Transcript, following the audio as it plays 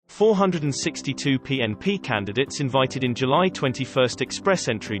462 PNP candidates invited in July 21 express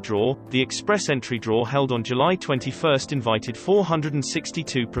entry draw. The express entry draw held on July 21 invited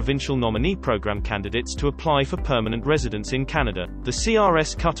 462 provincial nominee program candidates to apply for permanent residence in Canada. The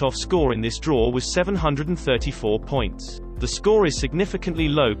CRS cutoff score in this draw was 734 points. The score is significantly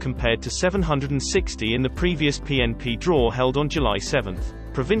low compared to 760 in the previous PNP draw held on July 7.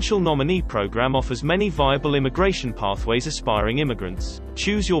 Provincial Nominee Program offers many viable immigration pathways aspiring immigrants.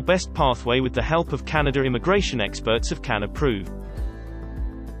 Choose your best pathway with the help of Canada immigration experts of CanApprove.